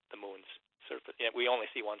the moon's surface. We only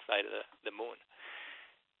see one side of the moon.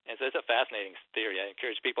 And so it's a fascinating theory. I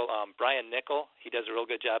encourage people. Brian Nichol, he does a real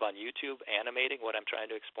good job on YouTube animating what I'm trying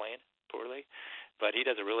to explain poorly, but he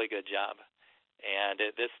does a really good job. And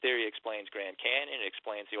this theory explains Grand Canyon. It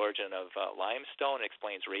explains the origin of limestone. It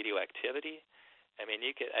explains radioactivity. I mean,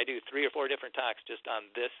 I do 3 or 4 different talks just on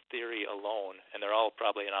this theory alone, and they're all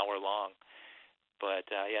probably an hour long. But,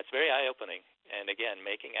 it's very eye-opening. And, again,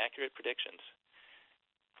 making accurate predictions.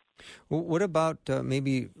 Well, what about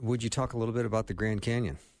maybe would you talk a little bit about the Grand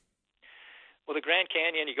Canyon? Well, the Grand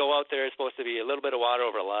Canyon, you go out there, it's supposed to be a little bit of water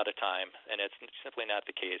over a lot of time, and it's simply not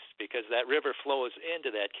the case because that river flows into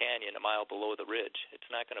that canyon a mile below the ridge. It's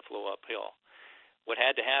not going to flow uphill. What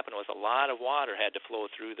had to happen was a lot of water had to flow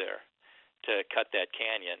through there to cut that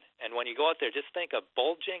canyon. And when you go out there, just think of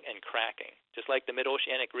bulging and cracking. Just like the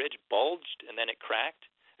mid-oceanic ridge bulged and then it cracked,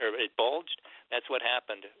 or it bulged, that's what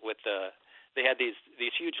happened with they had these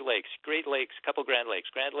huge lakes, Great Lakes, couple Grand Lakes,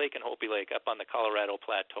 Grand Lake and Hopi Lake up on the Colorado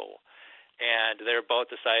Plateau. And they're both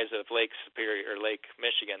the size of Lake Superior or Lake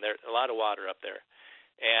Michigan. There's a lot of water up there.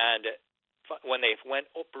 And when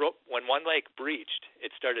when one lake breached, it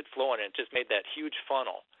started flowing and it just made that huge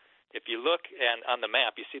funnel. If you look on the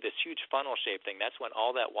map, you see this huge funnel-shaped thing. That's when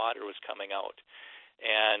all that water was coming out.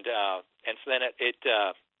 And so then it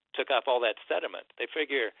took off all that sediment. They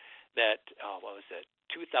figure that,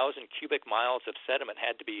 2,000 cubic miles of sediment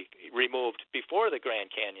had to be removed before the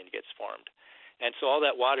Grand Canyon gets formed. And so all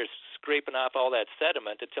that water is scraping off all that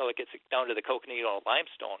sediment until it gets down to the coconino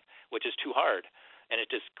limestone, which is too hard. And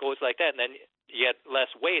it just goes like that. And then you get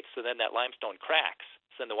less weight, so then that limestone cracks.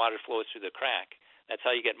 So then the water flows through the crack. That's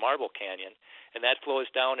how you get Marble Canyon. And that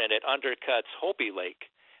flows down and it undercuts Hopi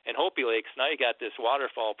Lake. And Hopi Lakes, now you got this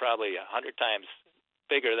waterfall probably 100 times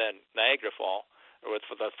bigger than Niagara Fall, or with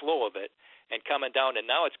the flow of it, and coming down. And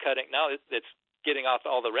now it's getting off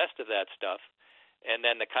all the rest of that stuff. And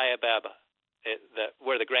then the Kaibab,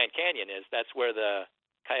 where the Grand Canyon is, that's where the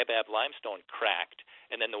Kaibab limestone cracked,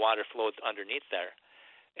 and then the water flowed underneath there.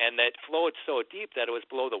 And that flowed so deep that it was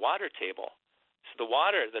below the water table. So the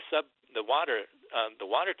water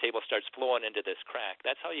table starts flowing into this crack.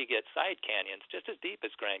 That's how you get side canyons, just as deep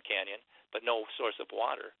as Grand Canyon, but no source of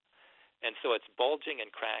water. And so it's bulging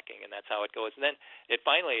and cracking, and that's how it goes. And then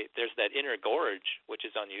there's that inner gorge, which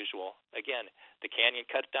is unusual. Again, the canyon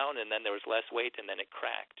cut down, and then there was less weight, and then it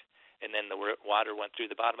cracked. And then the water went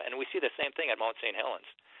through the bottom. And we see the same thing at Mount St. Helens.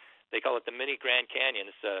 They call it the mini Grand Canyon.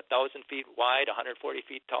 It's 1,000 feet wide, 140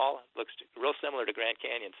 feet tall. It looks real similar to Grand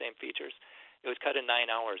Canyon, same features. It was cut in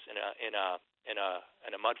 9 hours in a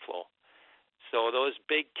mud flow. So those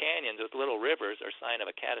big canyons with little rivers are a sign of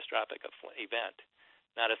a catastrophic event,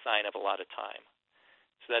 not a sign of a lot of time.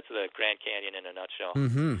 So that's the Grand Canyon in a nutshell.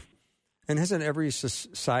 Mm-hmm. And hasn't every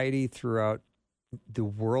society throughout the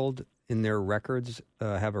world in their records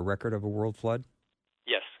have a record of a world flood?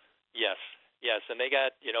 Yes. And they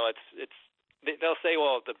got, they'll say,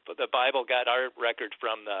 well, the Bible got our record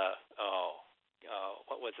from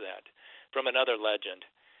what was that? From another legend.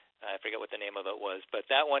 I forget what the name of it was, but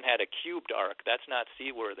that one had a cubed ark. That's not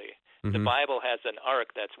seaworthy. Mm-hmm. The Bible has an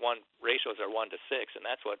ark that's ratios are 1 to 6, and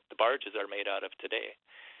that's what the barges are made out of today.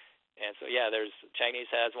 And so, there's Chinese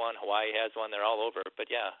has one, Hawaii has one, they're all over.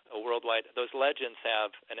 But, a worldwide, those legends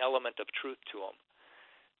have an element of truth to them.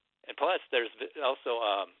 And plus, there's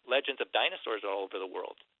also legends of dinosaurs all over the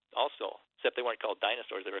world also, except they weren't called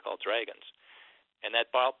dinosaurs, they were called dragons. And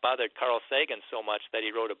that bothered Carl Sagan so much that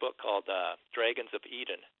he wrote a book called Dragons of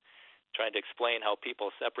Eden, trying to explain how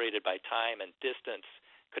people separated by time and distance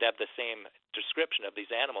could have the same description of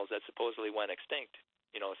these animals that supposedly went extinct,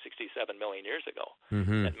 67 million years ago,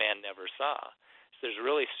 mm-hmm. that man never saw. So there's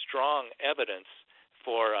really strong evidence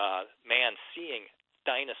for man seeing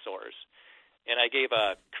dinosaurs. And I gave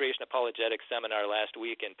a creation apologetics seminar last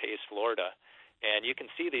week in Pace, Florida, and you can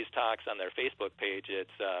see these talks on their Facebook page.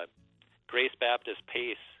 It's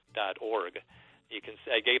gracebaptistpace.org.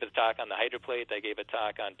 I gave a talk on the hydroplate. I gave a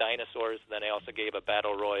talk on dinosaurs. Then I also gave a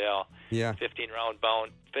battle royale, 15-round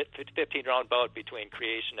bout between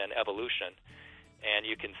creation and evolution. And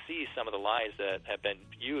you can see some of the lies that have been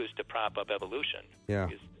used to prop up evolution. Yeah.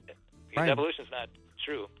 Because evolution's not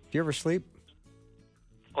true. Do you ever sleep?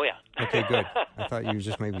 Oh, yeah. Okay, good. I thought you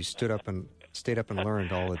just maybe stayed up and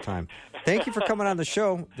learned all the time. Thank you for coming on the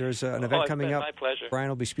show. There's an event coming up. My pleasure. Brian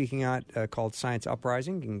will be speaking at called Science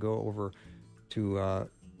Uprising. You can go over to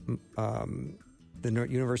the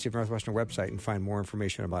University of Northwestern website and find more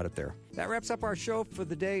information about it there. That wraps up our show for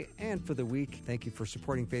the day and for the week. Thank you for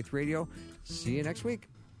supporting Faith Radio. See you next week.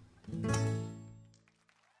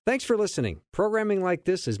 Thanks for listening. Programming like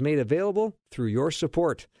this is made available through your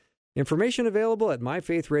support. Information available at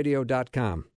myfaithradio.com.